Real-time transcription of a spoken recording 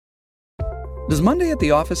Does Monday at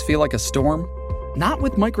the office feel like a storm? Not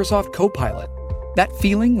with Microsoft Copilot. That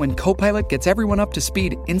feeling when Copilot gets everyone up to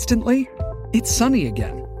speed instantly? It's sunny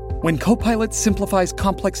again. When Copilot simplifies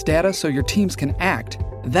complex data so your teams can act,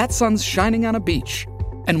 that sun's shining on a beach.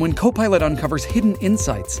 And when Copilot uncovers hidden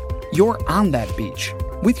insights, you're on that beach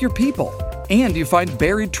with your people, and you find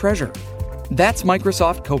buried treasure. That's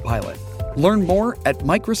Microsoft Copilot. Learn more at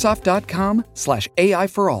Microsoft.com/AI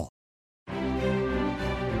for all.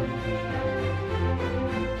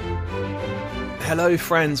 Hello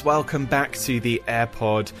friends, welcome back to the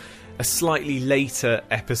AirPod. A slightly later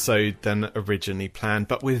episode than originally planned,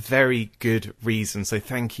 but with very good reason, so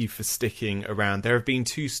thank you for sticking around. There have been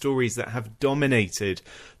two stories that have dominated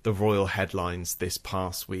the royal headlines this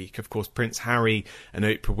past week. Of course, Prince Harry and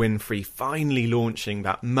Oprah Winfrey finally launching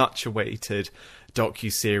that much-awaited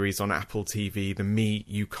docu-series on Apple TV, The Me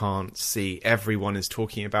You Can't See. Everyone is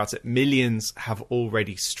talking about it. Millions have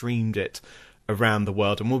already streamed it around the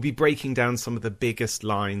world, and we'll be breaking down some of the biggest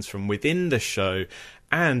lines from within the show,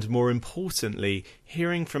 and more importantly,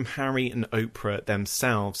 hearing from Harry and Oprah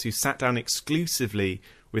themselves, who sat down exclusively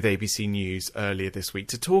with ABC News earlier this week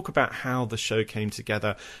to talk about how the show came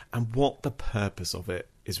together and what the purpose of it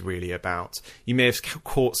is really about. You may have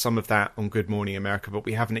caught some of that on Good Morning America, but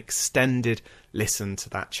we have an extended listen to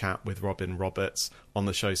that chat with Robin Roberts on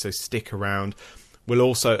the show, so stick around. We'll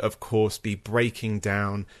also, of course, be breaking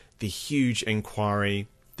down the huge inquiry,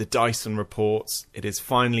 the Dyson reports. It is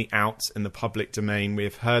finally out in the public domain. We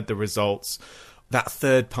have heard the results. That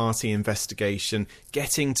third-party investigation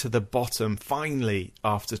getting to the bottom, finally,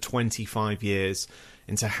 after 25 years,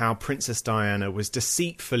 into how Princess Diana was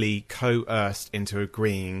deceitfully coerced into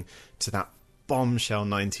agreeing to that bombshell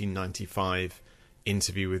 1995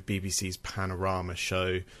 interview with BBC's Panorama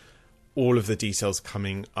show. All of the details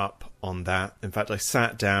coming up on that. In fact, I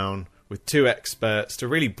sat down with two experts to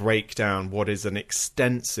really break down what is an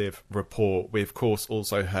extensive report. We, of course,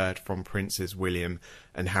 also heard from Princes William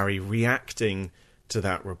and Harry reacting to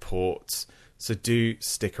that report, so do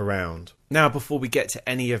stick around. Now, before we get to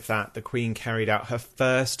any of that, the Queen carried out her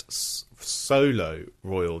first solo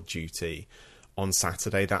royal duty on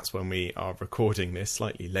Saturday. That's when we are recording this,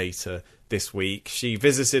 slightly later this week. She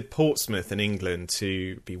visited Portsmouth in England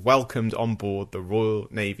to be welcomed on board the Royal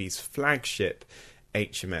Navy's flagship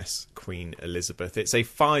HMS Queen Elizabeth. It's a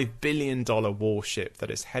 $5 billion warship that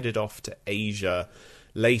is headed off to Asia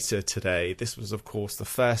later today. This was, of course, the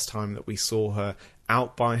first time that we saw her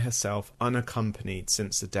out by herself, unaccompanied,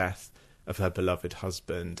 since the death of her beloved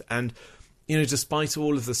husband. And, you know, despite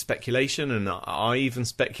all of the speculation, and I even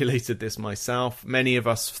speculated this myself, many of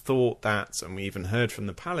us thought that, and we even heard from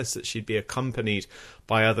the palace, that she'd be accompanied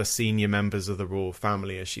by other senior members of the royal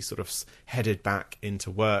family as she sort of headed back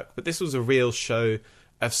into work. But this was a real show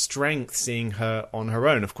of strength, seeing her on her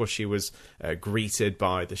own. Of course, she was greeted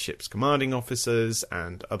by the ship's commanding officers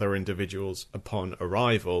and other individuals upon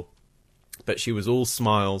arrival, but she was all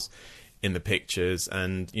smiles in the pictures.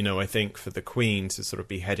 And, you know, I think for the Queen to sort of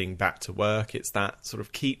be heading back to work, it's that sort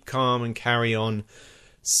of keep calm and carry on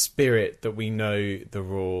spirit that we know the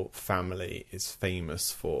royal family is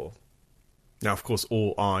famous for. Now, of course,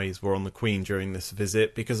 all eyes were on the Queen during this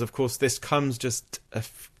visit because, of course, this comes just a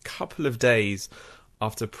couple of days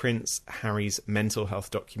after Prince Harry's mental health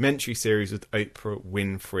documentary series with Oprah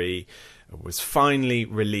Winfrey was finally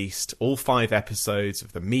released. All 5 episodes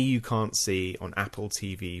of The Me You Can't See on Apple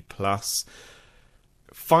TV+,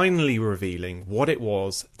 finally revealing what it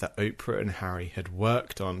was that Oprah and Harry had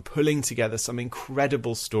worked on, pulling together some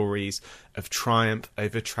incredible stories of triumph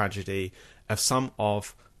over tragedy, of some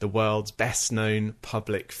of the world's best-known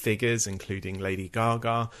public figures, including Lady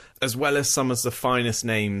Gaga, as well as some of the finest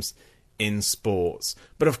names in sports.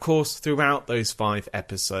 But of course, throughout those 5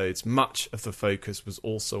 episodes, much of the focus was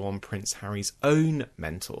also on Prince Harry's own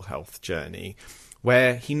mental health journey,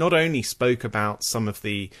 where he not only spoke about some of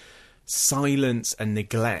the silence and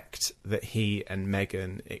neglect that he and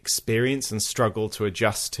Meghan experienced and struggled to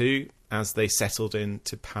adjust to as they settled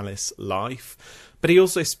into palace life, but he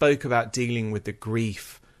also spoke about dealing with the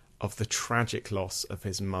grief of the tragic loss of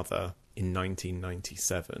his mother in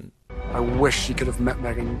 1997. I wish she could have met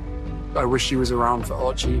Meghan. I wish she was around for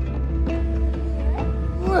Archie.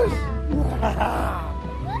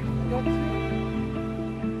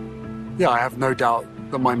 Yeah, I have no doubt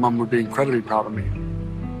that my mum would be incredibly proud of me.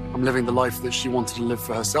 I'm living the life that she wanted to live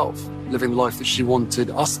for herself, living the life that she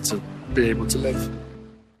wanted us to be able to live.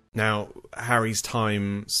 Now, Harry's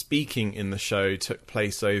time speaking in the show took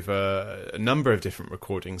place over a number of different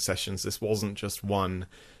recording sessions. This wasn't just one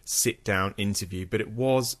sit-down interview, but it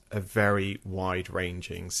was a very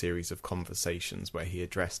wide-ranging series of conversations where he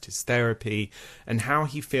addressed his therapy and how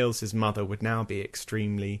he feels his mother would now be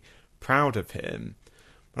extremely proud of him.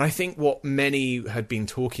 But I think what many had been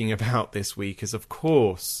talking about this week is, of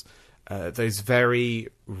course, those very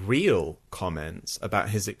real comments about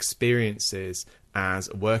his experiences as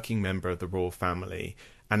a working member of the royal family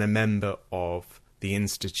and a member of the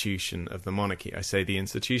institution of the monarchy. I say the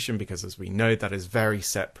institution because, as we know, that is very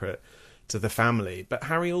separate to the family. But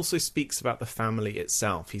Harry also speaks about the family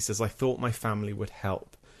itself. He says, "I thought my family would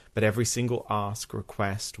help, but every single ask,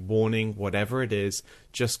 request, warning, whatever it is,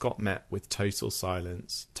 just got met with total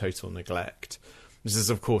silence, total neglect." This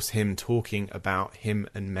is, of course, him talking about him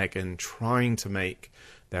and Meghan trying to make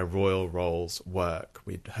their royal roles work.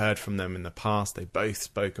 We'd heard from them in the past. They both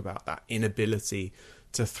spoke about that inability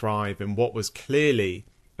to thrive in what was clearly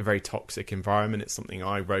a very toxic environment. It's something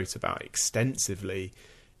I wrote about extensively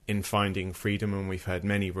in Finding Freedom, and we've heard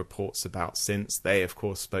many reports about since. They, of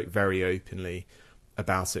course, spoke very openly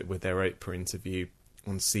about it with their Oprah interview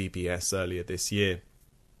on CBS earlier this year.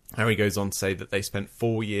 Harry goes on to say that they spent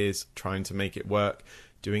 4 years trying to make it work,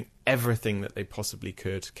 doing everything that they possibly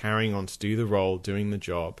could, carrying on to do the role, doing the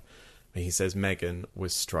job. But he says Meghan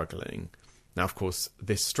was struggling. Now, of course,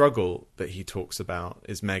 this struggle that he talks about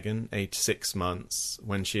is Meghan, aged 6 months,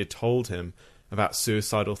 when she had told him about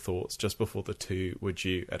suicidal thoughts just before the two were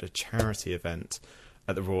due at a charity event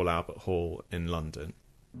at the Royal Albert Hall in London.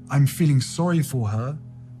 I'm feeling sorry for her,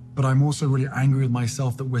 but I'm also really angry with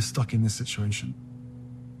myself that we're stuck in this situation.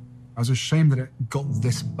 I was ashamed that it got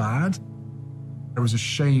this bad. I was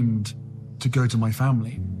ashamed to go to my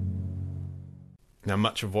family. Now,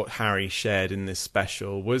 much of what Harry shared in this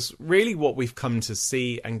special was really what we've come to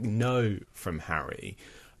see and know from Harry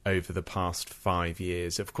over the past 5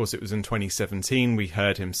 years. Of course, it was in 2017 we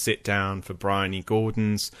heard him sit down for Brian E.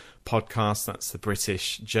 Gordon's podcast. That's the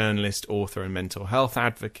British journalist, author and mental health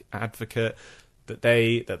advocate that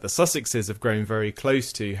the Sussexes have grown very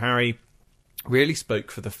close to. Harry really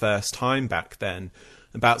spoke for the first time back then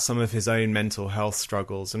about some of his own mental health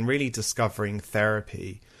struggles and really discovering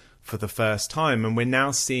therapy for the first time. And we're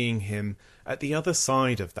now seeing him at the other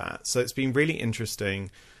side of that. So it's been really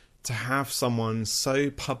interesting to have someone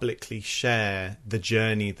so publicly share the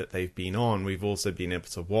journey that they've been on. We've also been able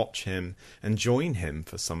to watch him and join him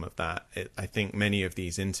for some of that. I think many of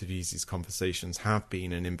these interviews, these conversations have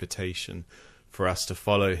been an invitation for us to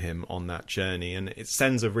follow him on that journey. And it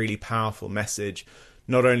sends a really powerful message,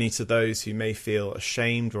 not only to those who may feel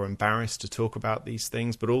ashamed or embarrassed to talk about these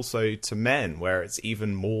things, but also to men, where it's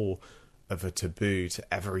even more of a taboo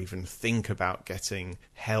to ever even think about getting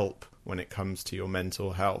help when it comes to your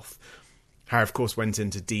mental health. Harry, of course, went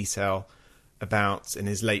into detail about, in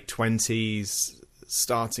his late 20s,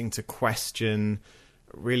 starting to question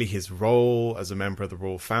really his role as a member of the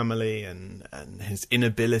royal family and his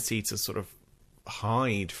inability to sort of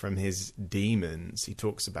hide from his demons. He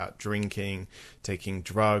talks about drinking, taking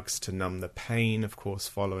drugs to numb the pain, of course,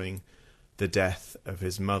 following the death of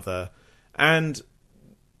his mother. And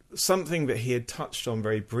something that he had touched on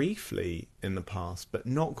very briefly in the past, but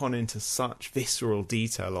not gone into such visceral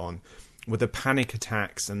detail on, were the panic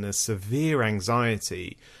attacks and the severe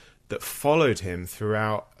anxiety that followed him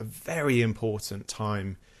throughout a very important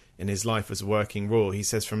time in his life as a working royal. He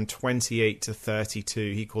says from 28 to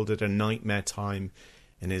 32, he called it a nightmare time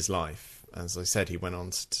in his life. As I said, he went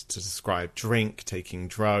on to describe drink, taking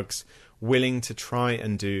drugs, willing to try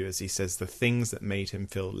and do, as he says, the things that made him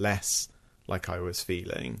feel less like I was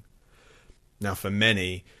feeling. Now, for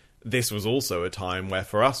many, this was also a time where,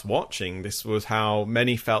 for us watching, this was how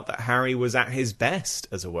many felt that Harry was at his best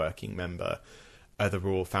as a working member of the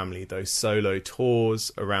royal family. Those solo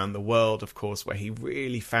tours around the world, of course, where he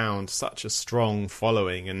really found such a strong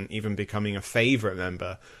following and even becoming a favourite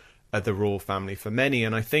member of the royal family for many.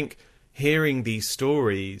 And I think hearing these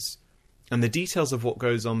stories and the details of what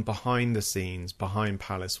goes on behind the scenes, behind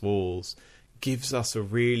palace walls, gives us a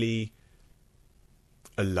really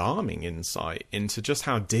alarming insight into just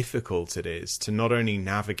how difficult it is to not only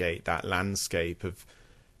navigate that landscape of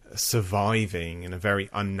surviving in a very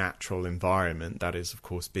unnatural environment, that is, of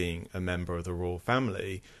course, being a member of the royal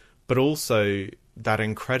family, but also that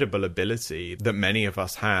incredible ability that many of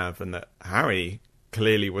us have and that Harry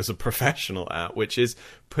clearly was a professional at, which is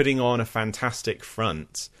putting on a fantastic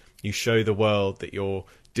front. You show the world that you're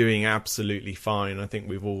doing absolutely fine. I think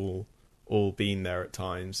we've all been there at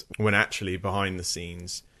times when actually behind the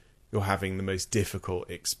scenes you're having the most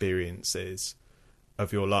difficult experiences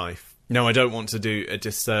of your life. No, I don't want to do a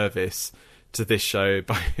disservice to this show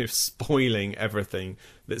by spoiling everything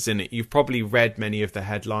that's in it. You've probably read many of the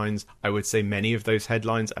headlines. I would say many of those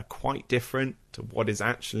headlines are quite different to what is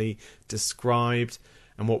actually described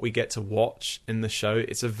and what we get to watch in the show.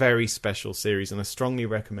 It's a very special series, and I strongly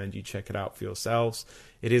recommend you check it out for yourselves.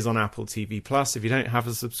 It is on Apple TV Plus. If you don't have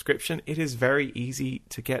a subscription, it is very easy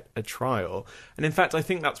to get a trial. And in fact, I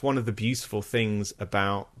think that's one of the beautiful things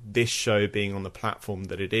about this show being on the platform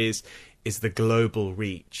that it is the global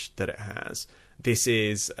reach that it has. This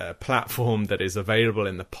is a platform that is available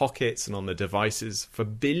in the pockets and on the devices for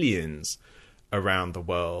billions around the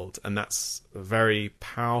world. And that's a very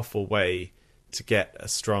powerful way to get a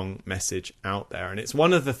strong message out there. And it's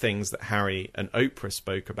one of the things that Harry and Oprah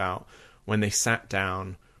spoke about when they sat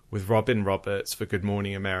down with Robin Roberts for Good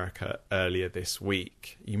Morning America earlier this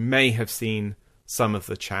week. You may have seen some of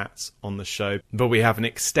the chats on the show, but we have an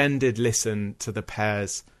extended listen to the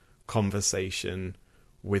pair's conversation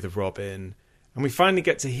with Robin, and we finally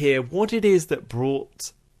get to hear what it is that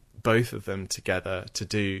brought both of them together to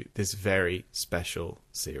do this very special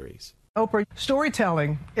series. Oprah,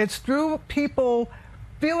 storytelling, it's through people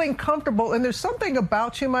feeling comfortable, and there's something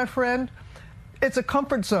about you, my friend, it's a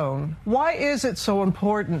comfort zone. Why is it so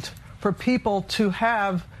important for people to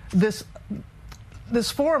have this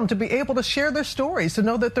forum, to be able to share their stories, to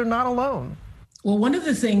know that they're not alone? Well, one of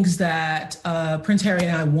the things that Prince Harry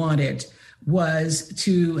and I wanted was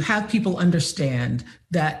to have people understand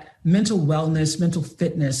that mental wellness, mental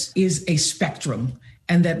fitness is a spectrum,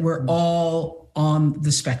 and that we're all on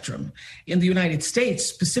the spectrum. In the United States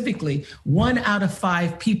specifically, 1 out of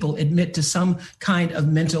 5 people admit to some kind of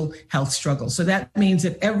mental health struggle. So that means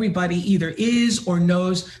that everybody either is or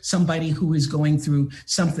knows somebody who is going through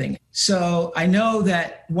something. So I know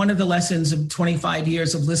that one of the lessons of 25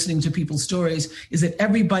 years of listening to people's stories is that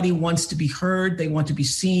everybody wants to be heard, they want to be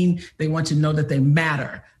seen, they want to know that they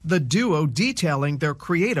matter. The duo detailing their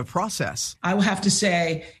creative process. I will have to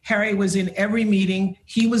say, Harry was in every meeting.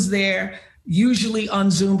 He was there, usually on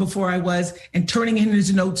Zoom before I was, and turning in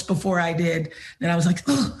his notes before I did. And I was like,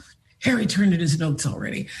 oh, Harry turned in his notes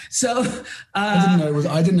already. So I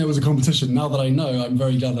didn't know it was a competition. Now that I know, I'm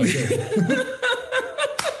very glad I did.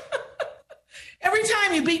 Every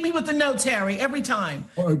time you beat me with the notes, Harry, every time.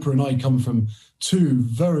 Oprah and I come from two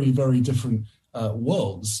very, very different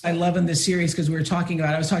worlds. I love in this series because I was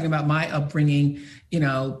talking about my upbringing,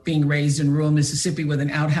 being raised in rural Mississippi with an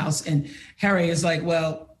outhouse. And Harry is like,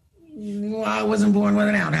 well, I wasn't born with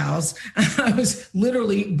an outhouse. I was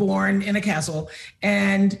literally born in a castle.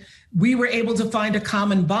 And we were able to find a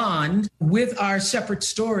common bond with our separate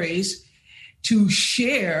stories to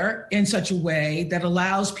share in such a way that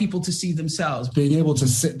allows people to see themselves. Being able to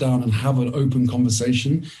sit down and have an open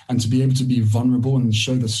conversation and to be able to be vulnerable and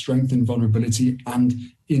show the strength in vulnerability, and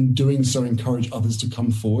in doing so encourage others to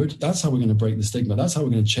come forward. That's how we're going to break the stigma. That's how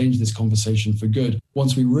we're going to change this conversation for good.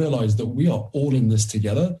 Once we realize that we are all in this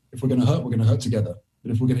together, if we're going to hurt, we're going to hurt together.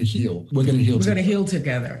 But if we're going to heal, we're going to heal together. We're going to heal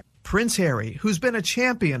together. Prince Harry, who's been a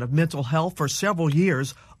champion of mental health for several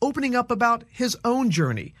years, opening up about his own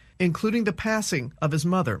journey, including the passing of his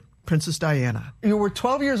mother, Princess Diana. You were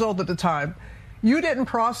 12 years old at the time. You didn't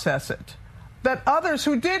process it. That others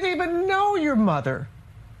who didn't even know your mother,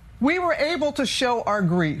 we were able to show our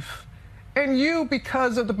grief. And you,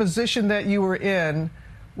 because of the position that you were in,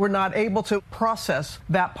 were not able to process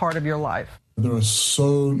that part of your life. There are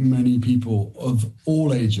so many people of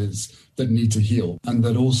all ages that need to heal, and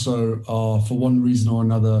that also are, for one reason or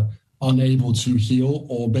another, unable to heal,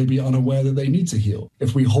 or maybe unaware that they need to heal.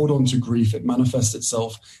 If we hold on to grief, it manifests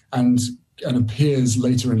itself and appears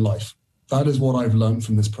later in life. That is what I've learned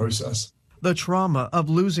from this process. The trauma of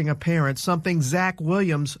losing a parent, something Zach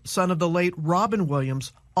Williams, son of the late Robin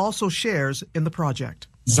Williams, also shares in the project.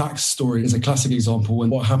 Zach's story is a classic example when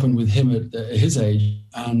what happened with him at his age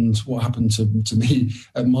and what happened to me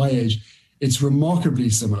at my age. It's remarkably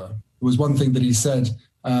similar. It was one thing that he said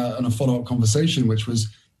in a follow-up conversation, which was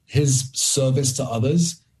his service to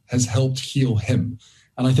others has helped heal him.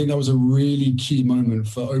 And I think that was a really key moment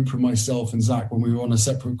for Oprah, myself, and Zach when we were on a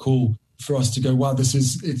separate call, for us to go, wow,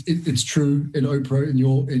 it's true in Oprah,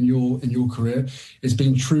 in your career. It's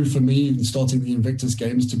been true for me in starting the Invictus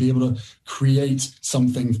Games. To be able to create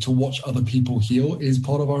something to watch other people heal is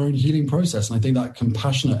part of our own healing process. And I think that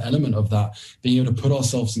compassionate element of that, being able to put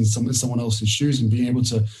ourselves in someone else's shoes and being able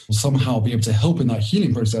to somehow be able to help in that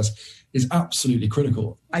healing process is absolutely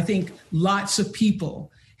critical. I think lots of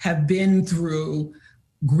people have been through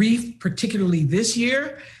grief, particularly this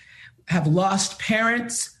year, have lost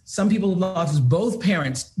parents, Some people have lost both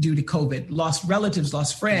parents due to COVID, lost relatives,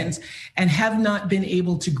 lost friends, and have not been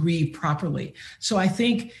able to grieve properly. So I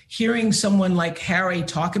think hearing someone like Harry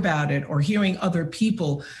talk about it, or hearing other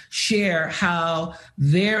people share how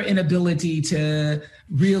their inability to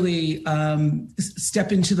really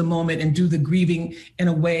step into the moment and do the grieving in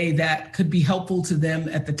a way that could be helpful to them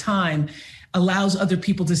at the time allows other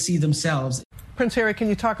people to see themselves. Prince Harry, can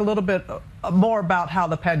you talk a little bit more about how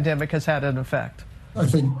the pandemic has had an effect? I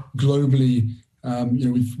think globally,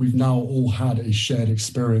 we've now all had a shared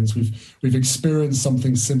experience. We've experienced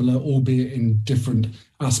something similar, albeit in different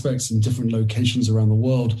aspects and different locations around the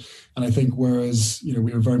world. And I think whereas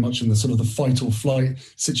we were very much in the sort of the fight or flight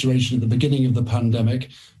situation at the beginning of the pandemic,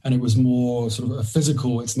 and it was more sort of a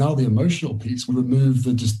physical, it's now the emotional piece. We remove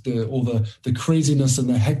all the craziness and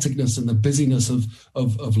the hecticness and the busyness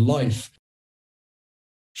of life.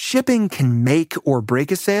 Shipping can make or break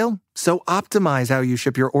a sale, so optimize how you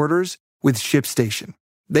ship your orders with ShipStation.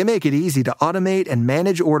 They make it easy to automate and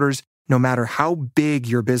manage orders no matter how big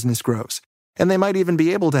your business grows. And they might even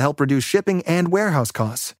be able to help reduce shipping and warehouse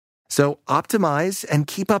costs. So optimize and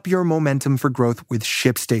keep up your momentum for growth with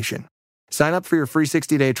ShipStation. Sign up for your free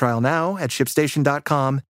 60-day trial now at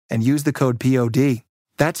ShipStation.com and use the code POD.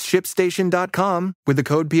 That's ShipStation.com with the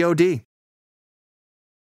code POD.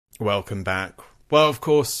 Welcome back. Well, of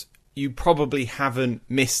course, you probably haven't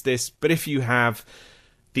missed this, but if you have,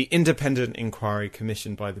 the independent inquiry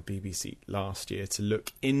commissioned by the BBC last year to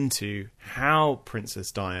look into how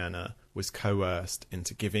Princess Diana was coerced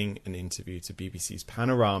into giving an interview to BBC's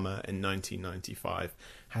Panorama in 1995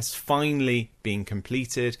 has finally been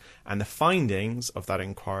completed, and the findings of that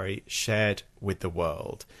inquiry shared with the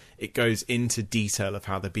world. It goes into detail of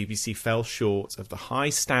how the BBC fell short of the high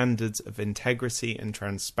standards of integrity and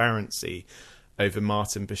transparency over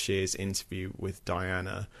Martin Bashir's interview with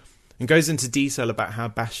Diana, and goes into detail about how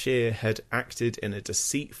Bashir had acted in a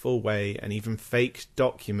deceitful way and even faked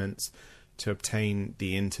documents to obtain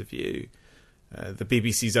the interview. The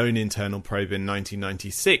BBC's own internal probe in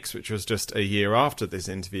 1996, which was just a year after this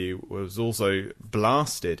interview, was also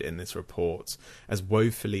blasted in this report as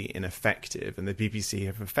woefully ineffective, and the BBC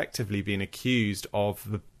have effectively been accused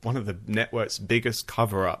of one of the network's biggest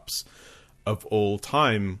cover-ups of all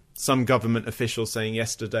time. Some government officials saying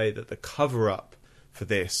yesterday that the cover-up for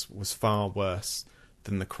this was far worse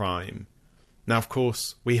than the crime. Now, of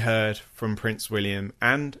course, we heard from Prince William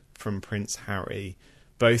and from Prince Harry,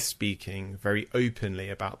 both speaking very openly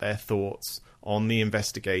about their thoughts on the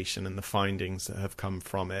investigation and the findings that have come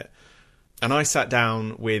from it. And I sat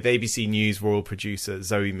down with ABC News royal producer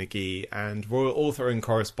Zoe McGee and royal author and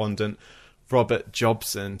correspondent Robert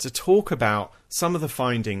Jobson to talk about some of the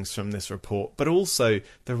findings from this report, but also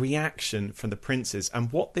the reaction from the princes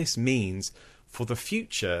and what this means for the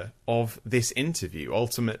future of this interview.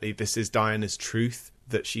 Ultimately, this is Diana's truth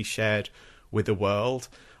that she shared with the world.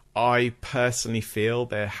 I personally feel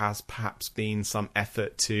there has perhaps been some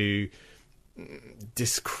effort to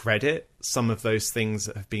discredit some of those things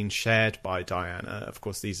that have been shared by Diana. Of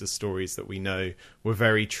course, these are stories that we know were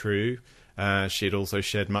very true. She had also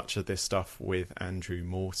shared much of this stuff with Andrew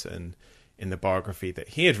Morton in the biography that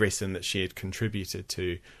he had written that she had contributed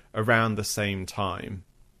to around the same time.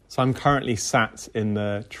 So I'm currently sat in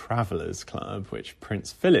the Travellers Club, which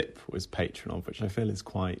Prince Philip was patron of, which I feel is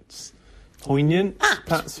quite poignant. Apt.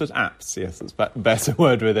 That's what apt, yes, that's a better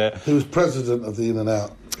word with it. He was president of the In and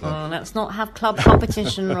Out Club. Oh, let's not have club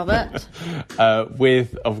competition, Robert.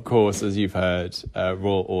 With, of course, as you've heard,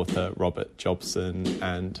 royal author Robert Jobson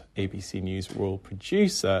and ABC News royal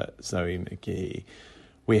producer Zoe McGee.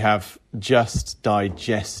 We have just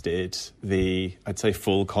digested the, I'd say,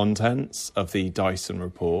 full contents of the Dyson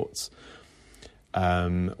reports,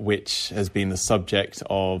 which has been the subject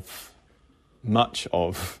of much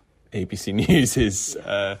of ABC News'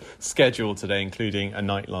 schedule today, including a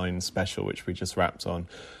Nightline special, which we just wrapped on.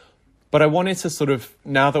 But I wanted to sort of,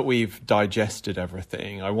 now that we've digested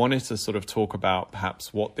everything, I wanted to sort of talk about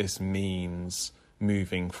perhaps what this means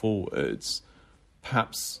moving forwards.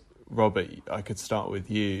 Perhaps, Robert, I could start with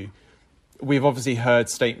you. We've obviously heard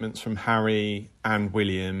statements from Harry and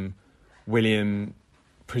William. William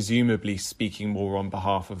presumably speaking more on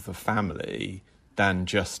behalf of the family than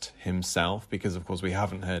just himself, because, of course, we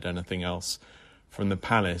haven't heard anything else from the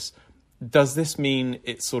palace. Does this mean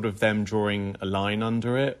it's sort of them drawing a line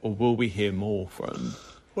under it, or will we hear more from?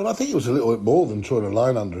 Well, I think it was a little bit more than drawing a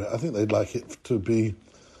line under it. I think they'd like it to be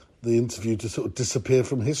the interview to sort of disappear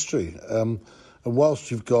from history. And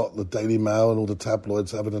whilst you've got the Daily Mail and all the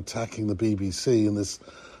tabloids attacking the BBC in this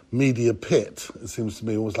media pit, it seems to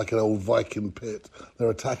me almost like an old Viking pit, they're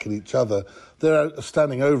attacking each other. They're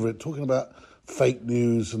standing over it, talking about fake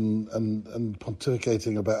news and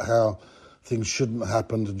pontificating about how things shouldn't have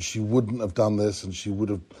happened and she wouldn't have done this and she would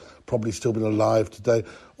have probably still been alive today.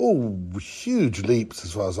 All huge leaps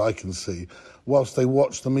as far as I can see, whilst they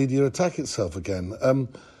watch the media attack itself again.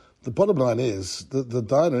 The bottom line is that the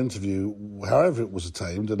Diana interview, however it was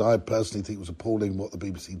attained, and I personally think it was appalling what the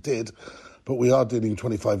BBC did, but we are dealing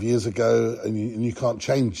 25 years ago and you can't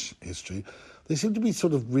change history. They seem to be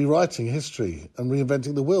sort of rewriting history and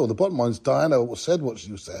reinventing the wheel. The bottom line is Diana said what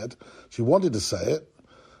she said. She wanted to say it,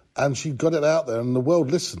 and she got it out there, and the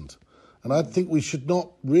world listened. And I think we should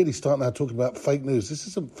not really start now talking about fake news. This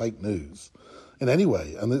isn't fake news in any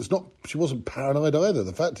way, and it's not. She wasn't paranoid either.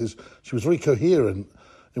 The fact is, she was very coherent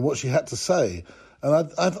in what she had to say.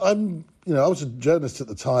 And I was a journalist at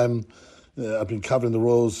the time. I'd been covering the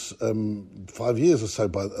Royals 5 years or so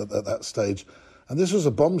at that stage. And this was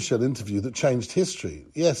a bombshell interview that changed history.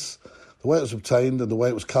 Yes, the way it was obtained and the way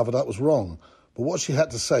it was covered up was wrong. But what she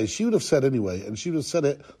had to say, she would have said anyway, and she would have said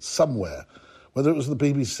it somewhere. Whether it was the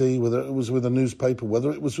BBC, whether it was with a newspaper,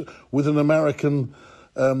 whether it was with an American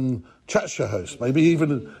chat show host, maybe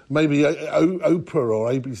Oprah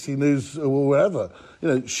or ABC News or wherever.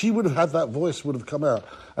 She would have had that voice, would have come out.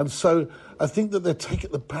 And so I think that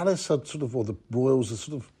the palace or the royals are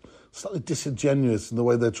sort of slightly disingenuous in the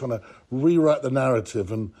way they're trying to rewrite the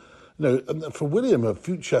narrative. And and for William, a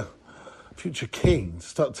future king, to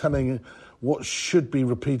start telling what should be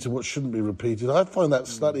repeated, what shouldn't be repeated, I find that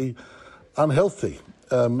slightly unhealthy.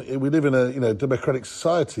 We live in a democratic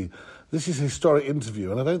society. This is a historic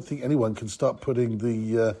interview, and I don't think anyone can start putting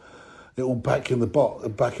it all back in the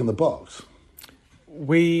box.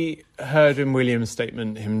 We heard in William's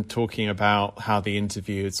statement him talking about how the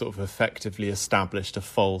interview had sort of effectively established a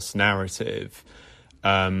false narrative,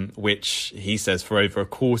 which he says for over a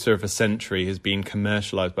quarter of a century has been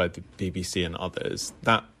commercialised by the BBC and others.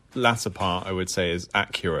 That latter part, I would say, is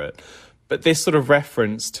accurate. But this sort of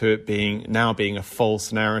reference to it being a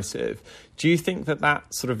false narrative, do you think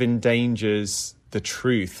that sort of endangers the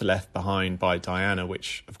truth left behind by Diana,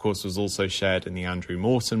 which, of course, was also shared in the Andrew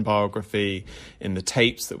Morton biography, in the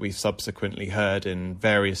tapes that we've subsequently heard in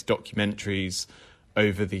various documentaries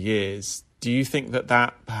over the years? Do you think that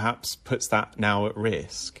perhaps puts that now at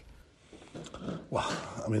risk? Well,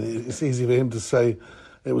 I mean, it's easy for him to say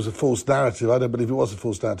it was a false narrative. I don't believe it was a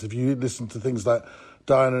false narrative. You listen to things like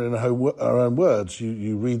Diana in her own words.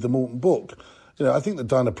 You read the Morton book. I think that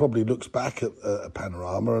Diana probably looks back at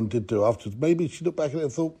Panorama and did do afterwards. Maybe she looked back at it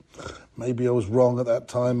and thought, maybe I was wrong at that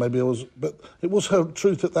time. But it was her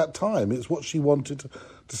truth at that time. It's what she wanted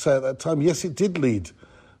to say at that time. Yes, it did lead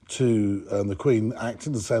to the Queen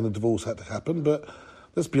acting and saying the divorce had to happen. But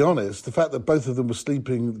let's be honest, the fact that both of them were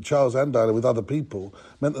sleeping, Charles and Diana, with other people,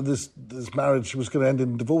 meant that this marriage was going to end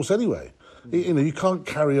in divorce anyway. You can't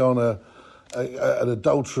carry on an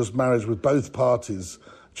adulterous marriage with both parties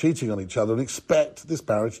cheating on each other and expect this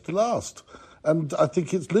marriage to last. And I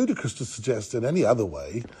think it's ludicrous to suggest in any other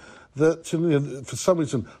way that for some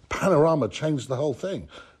reason Panorama changed the whole thing.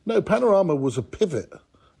 No, Panorama was a pivot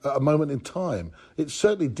at a moment in time. It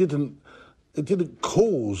certainly didn't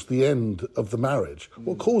cause the end of the marriage.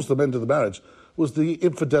 What caused the end of the marriage was the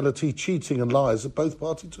infidelity, cheating and lies that both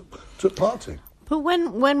parties took part in. But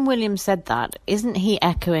when William said that, isn't he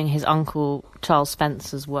echoing his uncle Charles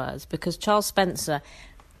Spencer's words? Because Charles Spencer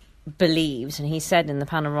believes, and he said in the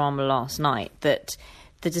Panorama last night, that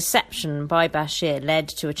the deception by Bashir led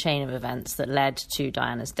to a chain of events that led to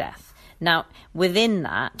Diana's death. Now, within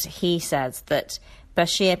that, he says that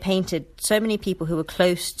Bashir painted so many people who were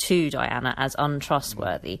close to Diana as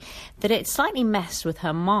untrustworthy that it slightly messed with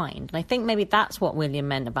her mind. And I think maybe that's what William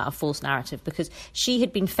meant about a false narrative, because she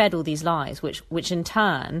had been fed all these lies, which in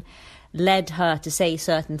turn led her to say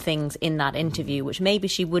certain things in that interview, which maybe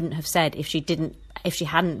she wouldn't have said if she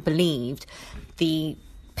hadn't believed the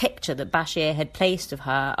picture that Bashir had placed of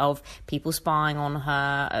her, of people spying on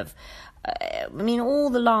her, all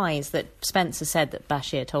the lies that Spencer said that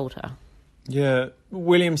Bashir told her. Yeah,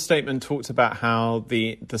 William's statement talked about how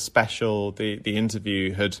the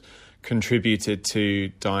interview had contributed to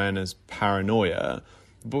Diana's paranoia,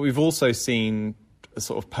 but we've also seen a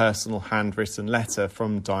sort of personal handwritten letter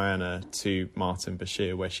from Diana to Martin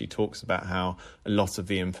Bashir where she talks about how a lot of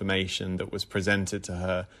the information that was presented to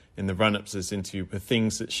her in the run-up to this interview were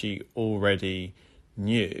things that she already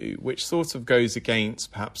knew, which sort of goes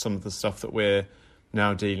against perhaps some of the stuff that we're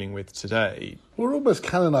now dealing with today. We're almost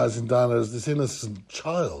canonising Diana as this innocent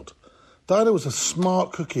child. Diana was a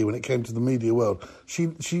smart cookie when it came to the media world. She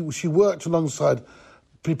worked alongside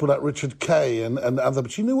people like Richard Kay and other,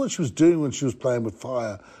 but she knew what she was doing when she was playing with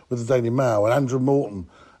fire with the Daily Mail and Andrew Morton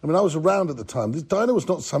I mean, I was around at the time. Diana was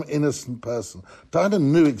not some innocent person. Diana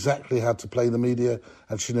knew exactly how to play the media,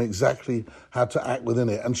 and she knew exactly how to act within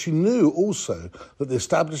it. And she knew also that the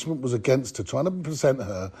establishment was against her, trying to present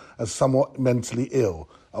her as somewhat mentally ill.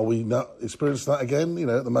 Are we not experiencing that again,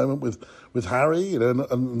 at the moment with Harry,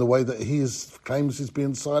 and the way that claims he's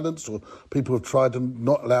being silenced, or people have tried to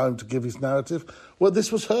not allow him to give his narrative? Well, this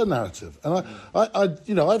was her narrative. And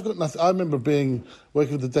I've got nothing. I remember working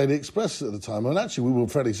with the Daily Express at the time, and actually we were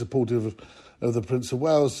fairly supportive of the Prince of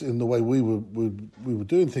Wales in the way we were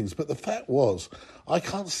doing things. But the fact was, I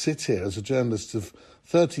can't sit here as a journalist of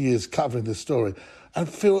 30 years covering this story and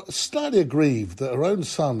feel slightly aggrieved that her own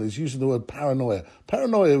son is using the word paranoia.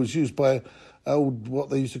 Paranoia was used by what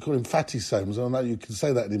they used to call him Fatty Soames. I don't know if you can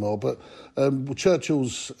say that anymore, but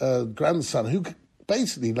Churchill's grandson, who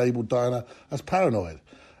basically labelled Diana as paranoid.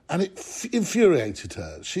 And it infuriated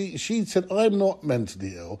her. She said, I'm not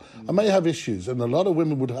mentally ill. I may have issues, and a lot of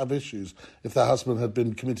women would have issues if their husband had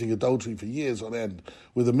been committing adultery for years on end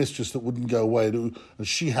with a mistress that wouldn't go away, and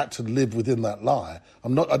she had to live within that lie.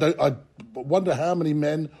 I wonder how many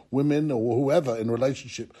men, women, or whoever in a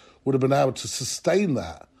relationship would have been able to sustain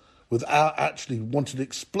that without actually wanting to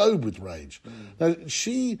explode with rage. Now,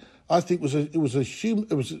 she, I think, was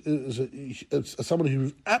someone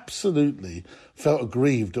who absolutely felt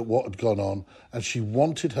aggrieved at what had gone on, and she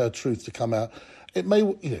wanted her truth to come out. It may,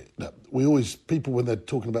 people when they're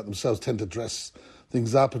talking about themselves tend to dress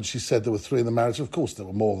things up, and she said there were 3 in the marriage. Of course there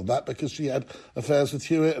were more than that, because she had affairs with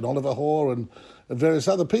Hewitt and Oliver Hoare and various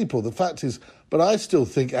other people. The fact is, but I still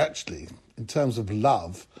think, actually, in terms of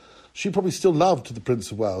love, she probably still loved the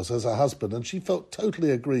Prince of Wales as her husband, and she felt totally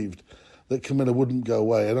aggrieved that Camilla wouldn't go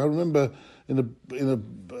away. And I remember I wrote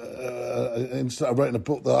in a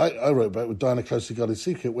book that I wrote about with Diana Closely Guarded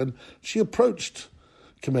Secret, when she approached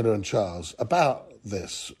Camilla and Charles about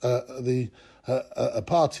this, a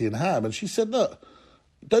party in Ham, and she said, look,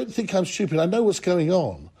 don't think I'm stupid, I know what's going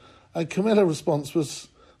on. And Camilla's response was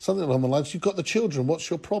something along the lines, you've got the children, what's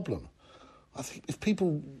your problem? I think if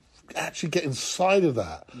people actually get inside of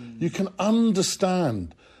that, you can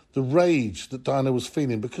understand the rage that Diana was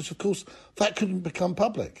feeling, because, of course, that couldn't become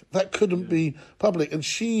public. That couldn't be public. And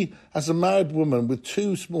she, as a married woman with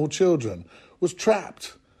 2 small children, was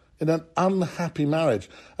trapped in an unhappy marriage.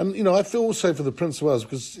 And, I feel also for the Prince of Wales,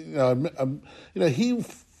 because, he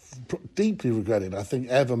deeply regretted, I think,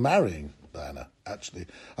 ever marrying Diana, actually.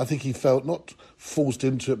 I think he felt not forced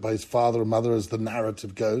into it by his father and mother, as the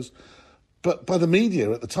narrative goes, but by the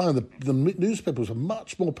media at the time. The newspapers were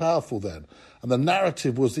much more powerful then. And the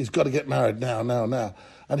narrative was, he's got to get married now.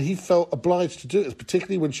 And he felt obliged to do it,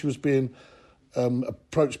 particularly when she was being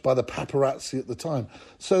approached by the paparazzi at the time.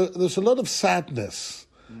 So there's a lot of sadness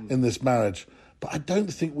in this marriage. But I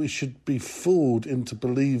don't think we should be fooled into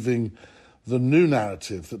believing the new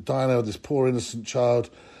narrative that Diana, this poor innocent child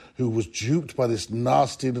who was duped by this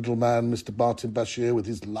nasty little man, Mr. Martin Bashir, with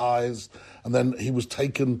his lies, and then he was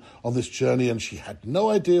taken on this journey and she had no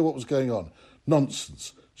idea what was going on.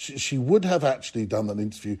 Nonsense. She would have actually done an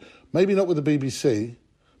interview, maybe not with the BBC,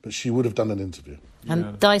 but she would have done an interview.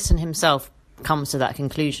 And Dyson himself comes to that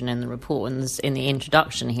conclusion in the report, and in the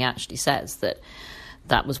introduction he actually says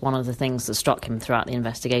that was one of the things that struck him throughout the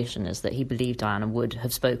investigation, is that he believed Diana would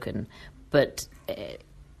have spoken, but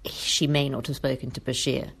she may not have spoken to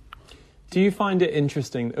Bashir. Do you find it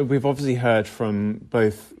interesting? We've obviously heard from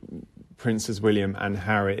both Princes William and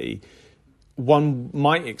Harry. One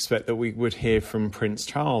might expect that we would hear from Prince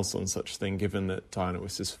Charles on such a thing, given that Diana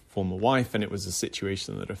was his former wife and it was a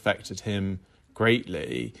situation that affected him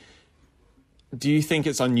greatly. Do you think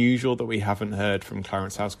it's unusual that we haven't heard from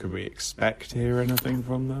Clarence House? Could we expect to hear anything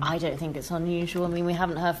from them? I don't think it's unusual. I mean, we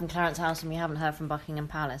haven't heard from Clarence House and we haven't heard from Buckingham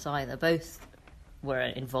Palace either. Both were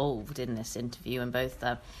involved in this interview and both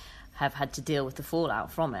have had to deal with the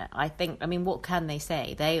fallout from it. I mean, what can they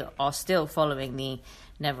say? They are still following the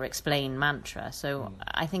never explain mantra. So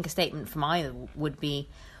I think a statement from either would be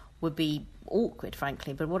awkward,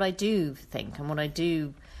 frankly. But what I do think and what I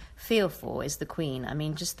do feel for is the Queen. I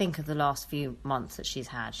mean, just think of the last few months that she's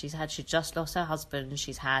had. She just lost her husband.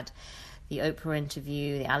 She's had the Oprah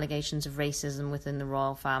interview, the allegations of racism within the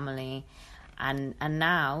royal family, and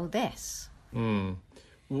now this.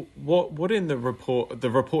 What in the report?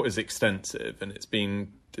 The report is extensive, and it's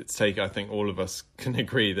taken. I think all of us can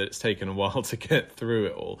agree that it's taken a while to get through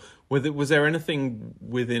it all. Was there anything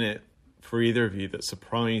within it for either of you that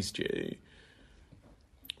surprised you?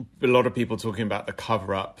 A lot of people talking about the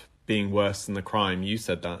cover-up being worse than the crime. You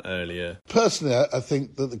said that earlier. Personally, I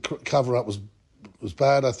think that the cover-up was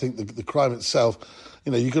bad. I think the crime itself,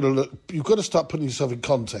 you've got to start putting yourself in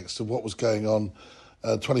context of what was going on.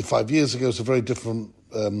 25 years ago, it's a very different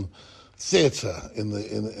theatre in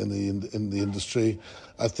the industry.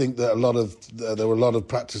 I think that there were a lot of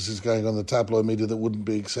practices going on in the tabloid media that wouldn't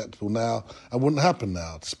be acceptable now and wouldn't happen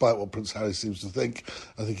now, despite what Prince Harry seems to think.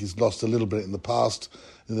 I think he's lost a little bit in the past.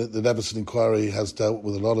 The Everson inquiry has dealt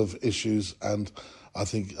with a lot of issues, and I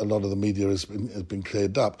think a lot of the media has been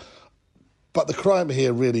cleared up. But the crime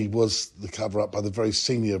here really was the cover-up by the very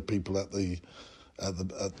senior people at the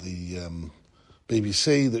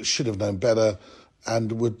BBC that should have known better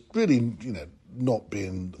and were really, not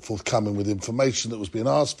being forthcoming with information that was being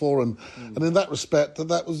asked for, and in that respect,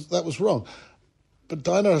 that was wrong. But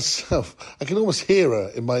Diana herself, I can almost hear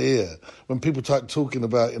her in my ear when people talking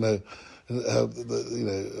about,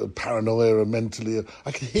 paranoia and mentally.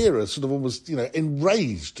 I can hear her sort of almost,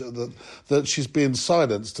 enraged that she's being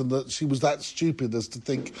silenced and that she was that stupid as to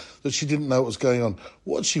think that she didn't know what was going on.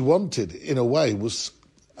 What she wanted, in a way, was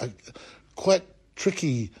a quite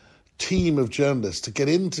tricky team of journalists to get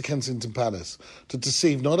into Kensington Palace to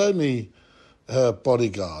deceive not only her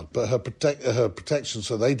bodyguard but her protection,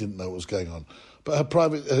 so they didn't know what was going on. But her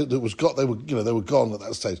private they were gone at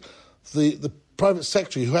that stage. The private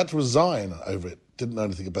secretary, who had to resign over it, didn't know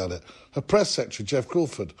anything about it. Her press secretary, Jeff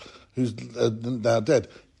Crawford, who's now dead,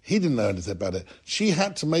 he didn't know anything about it. She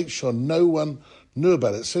had to make sure no one knew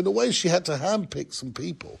about it. So in a way, she had to handpick some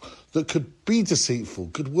people that could be deceitful,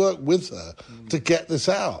 could work with her to get this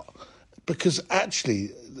out. Because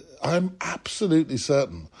actually, I'm absolutely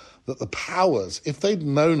certain that the powers, if they'd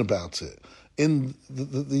known about it, in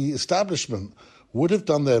the establishment would have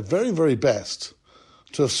done their very, very best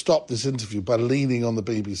to have stopped this interview by leaning on the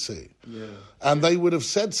BBC. Yeah. And they would have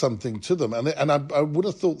said something to them. And I would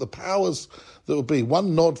have thought the powers that would be,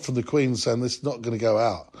 one nod from the Queen saying this is not going to go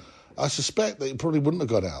out, I suspect that it probably wouldn't have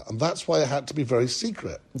got out. And that's why it had to be very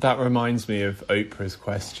secret. That reminds me of Oprah's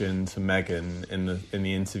question to Meghan in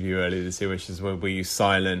the interview earlier this year, which is, well, were you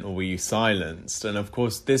silent or were you silenced? And of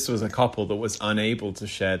course, this was a couple that was unable to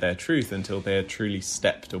share their truth until they had truly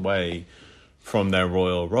stepped away from their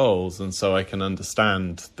royal roles. And so I can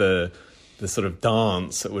understand the sort of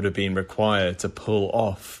dance that would have been required to pull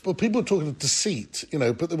off. Well, people are talking of deceit,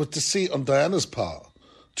 but there was deceit on Diana's part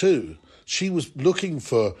too. She was looking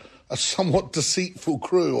for a somewhat deceitful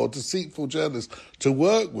crew or deceitful journalist to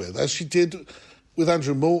work with, as she did with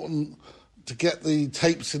Andrew Morton, to get the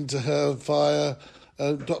tapes into her via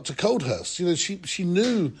Dr. Coldhurst. She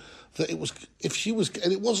knew that it was, if she was,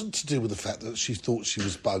 and it wasn't to do with the fact that she thought she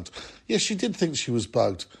was bugged. Yes, she did think she was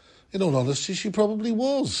bugged. In all honesty, she probably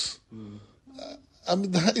was.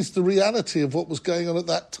 That is the reality of what was going on at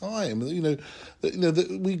that time.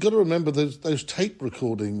 We got to remember those tape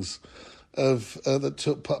recordings of that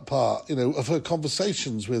took part, of her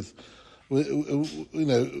conversations with her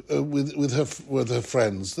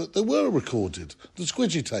friends, that they were recorded. The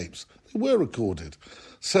squidgy tapes, they were recorded.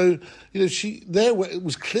 So it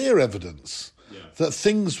was clear evidence that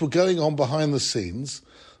things were going on behind the scenes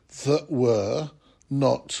that were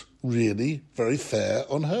not really very fair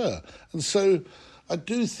on her. And so I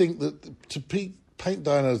do think that to paint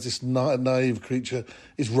Diana as this naive creature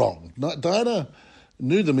is wrong. Diana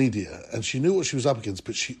knew the media and she knew what she was up against,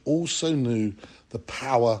 but she also knew the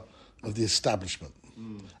power of the establishment.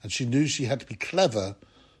 And she knew she had to be clever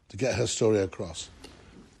to get her story across.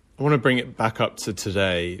 I want to bring it back up to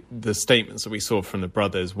today. The statements that we saw from the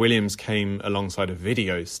brothers, Williams came alongside a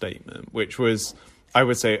video statement, which was, I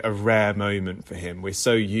would say, a rare moment for him. We're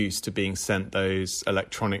so used to being sent those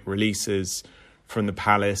electronic releases from the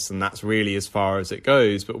palace, and that's really as far as it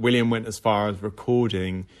goes. But William went as far as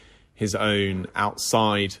recording his own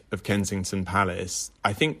outside of Kensington Palace.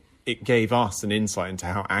 I think it gave us an insight into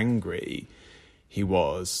how angry he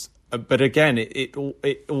was. But again, it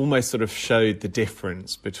almost sort of showed the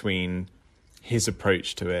difference between his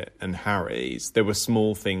approach to it and Harry's. There were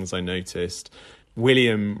small things I noticed.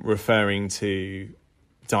 William referring to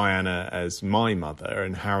Diana as my mother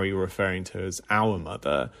and Harry referring to her as our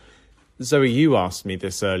mother. Zoe, you asked me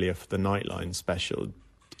this earlier for the Nightline special.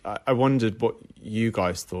 I wondered what you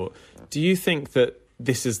guys thought. Do you think that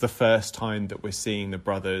this is the first time that we're seeing the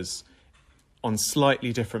brothers on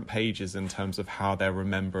slightly different pages in terms of how they're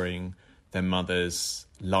remembering their mother's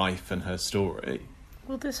life and her story?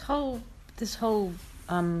 Well, this whole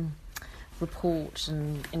report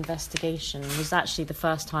and investigation was actually the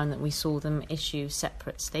first time that we saw them issue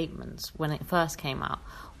separate statements. When it first came out,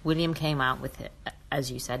 William came out with it,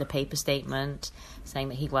 as you said, a paper statement saying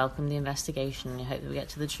that he welcomed the investigation and he hoped that we get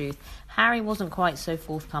to the truth. Harry wasn't quite so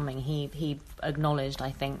forthcoming. He acknowledged,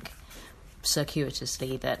 I think,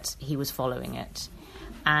 circuitously that he was following it.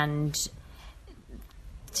 And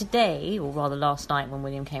today, or rather last night, when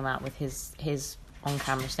William came out with his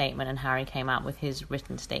on-camera statement and Harry came out with his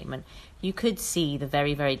written statement, you could see the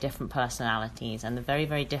very, very different personalities and the very,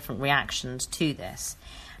 very different reactions to this.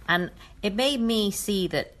 And it made me see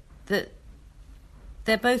that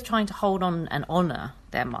they're both trying to hold on and honour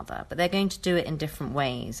their mother, but they're going to do it in different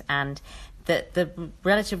ways. And the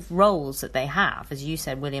relative roles that they have, as you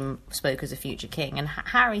said, William spoke as a future king, and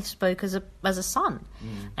Harry spoke as a son,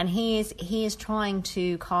 and he is trying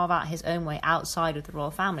to carve out his own way outside of the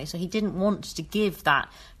royal family. So he didn't want to give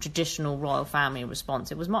that traditional royal family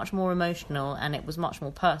response. It was much more emotional and it was much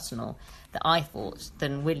more personal, that I thought,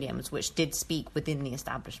 than William's, which did speak within the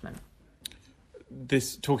establishment.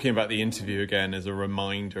 This, talking about the interview again, is a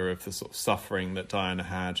reminder of the sort of suffering that Diana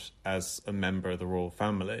had as a member of the royal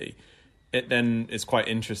family. It then is quite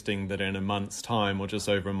interesting that in a month's time, or just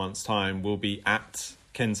over a month's time, we'll be at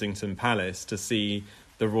Kensington Palace to see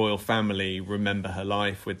the royal family remember her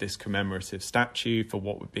life with this commemorative statue for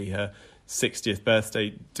what would be her 60th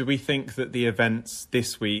birthday. Do we think that the events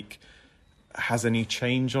this week has any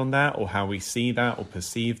change on that, or how we see that or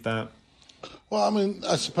perceive that? Well, I mean,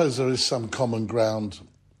 I suppose there is some common ground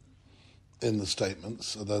in the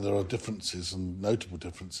statements, although there are differences and notable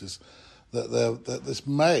differences. That this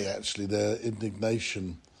may actually, their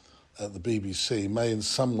indignation at the BBC may in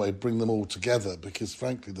some way bring them all together, because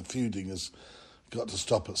frankly the feuding has got to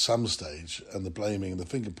stop at some stage, and the blaming and the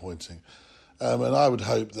finger pointing. And I would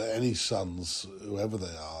hope that any sons, whoever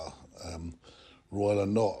they are, royal or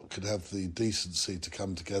not, could have the decency to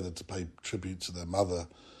come together to pay tribute to their mother,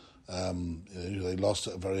 who they lost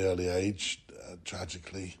at a very early age,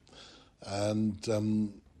 tragically,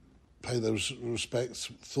 and pay those respects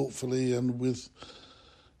thoughtfully and with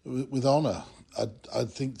honour. I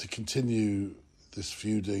think to continue this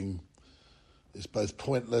feuding is both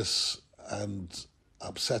pointless and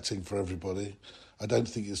upsetting for everybody. I don't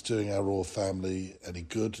think it's doing our royal family any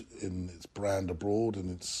good in its brand abroad,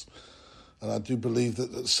 and I do believe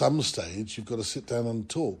that at some stage you've got to sit down and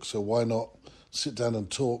talk. So why not sit down and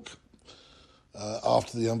talk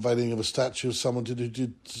after the unveiling of a statue of someone who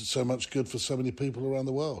did so much good for so many people around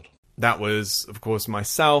the world? That was, of course,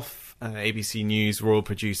 myself, ABC News royal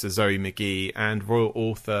producer Zoe McGee, and royal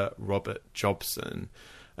author Robert Jobson.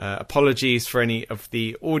 Apologies for any of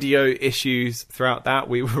the audio issues throughout that.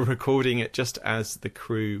 We were recording it just as the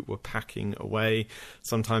crew were packing away.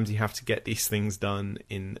 Sometimes you have to get these things done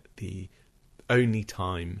in the only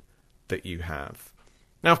time that you have.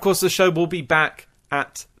 Now, of course, the show will be back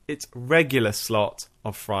at its regular slot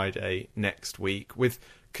of Friday next week, with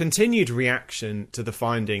continued reaction to the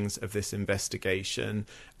findings of this investigation,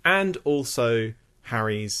 and also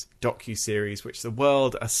Harry's docu-series, which the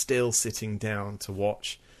world are still sitting down to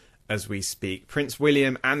watch as we speak. Prince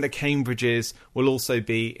William and the Cambridges will also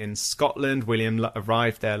be in Scotland. William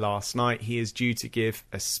arrived there last night. He is due to give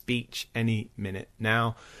a speech any minute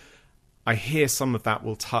now. I hear some of that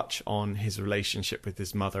will touch on his relationship with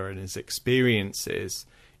his mother and his experiences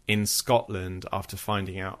in Scotland after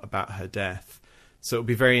finding out about her death. So it'll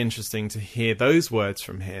be very interesting to hear those words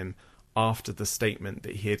from him after the statement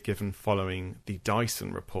that he had given following the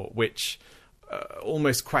Dyson report, which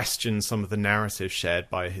almost questioned some of the narrative shared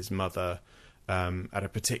by his mother at a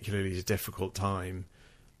particularly difficult time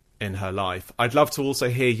in her life. I'd love to also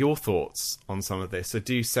hear your thoughts on some of this, so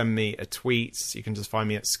do send me a tweet. You can just find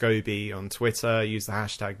me at Scobie on Twitter, use the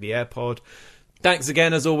hashtag #TheAirPod. Thanks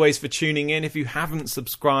again, as always, for tuning in. If you haven't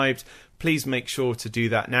subscribed, please make sure to do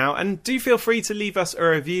that now. And do feel free to leave us a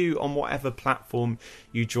review on whatever platform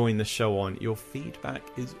you join the show on. Your feedback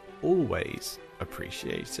is always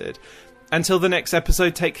appreciated. Until the next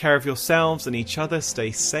episode, take care of yourselves and each other.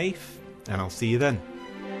 Stay safe, and I'll see you then.